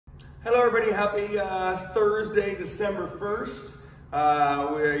Hello everybody, happy Thursday, December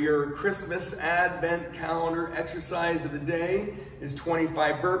 1st. Your Christmas Advent calendar exercise of the day is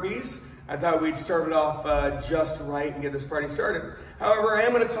 25 burpees. I thought we'd start it off just right and get this party started. However, I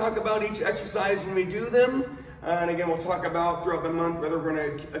am going to talk about each exercise when we do them. And again, we'll talk about throughout the month whether we're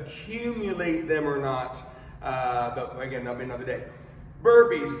going to accumulate them or not. But again, that'll be another day.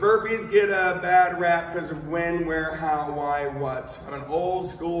 Burpees. Burpees get a bad rap because of when, where, how, why, what. I'm an old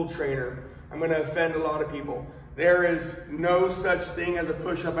school trainer. I'm going to offend a lot of people. There is no such thing as a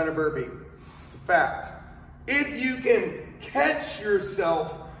push-up and a burpee. It's a fact. If you can catch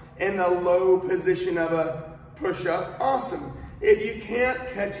yourself in the low position of a push-up, awesome. If you can't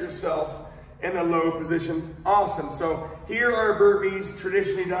catch yourself in the low position, awesome. So here are burpees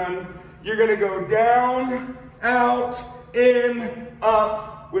traditionally done. You're going to go down, out, in,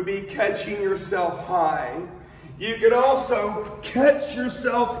 up would be catching yourself high. You could also catch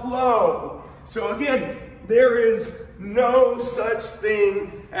yourself low. So again, there is no such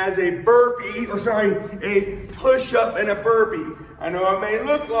thing as a a push-up and a burpee. I know it may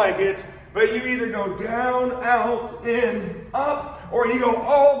look like it, but you either go down, out, in, up, or you go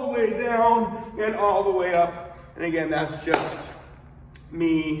all the way down and all the way up. And again, that's just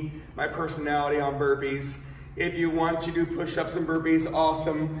me, my personality on burpees. If you want to do push-ups and burpees,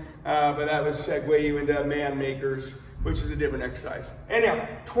 awesome. But that would segue you into man makers, which is a different exercise. Anyhow,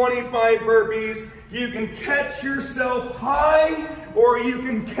 25 burpees. You can catch yourself high or you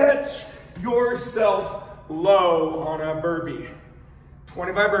can catch yourself low on a burpee.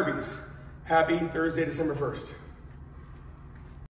 25 burpees. Happy Thursday, December 1st.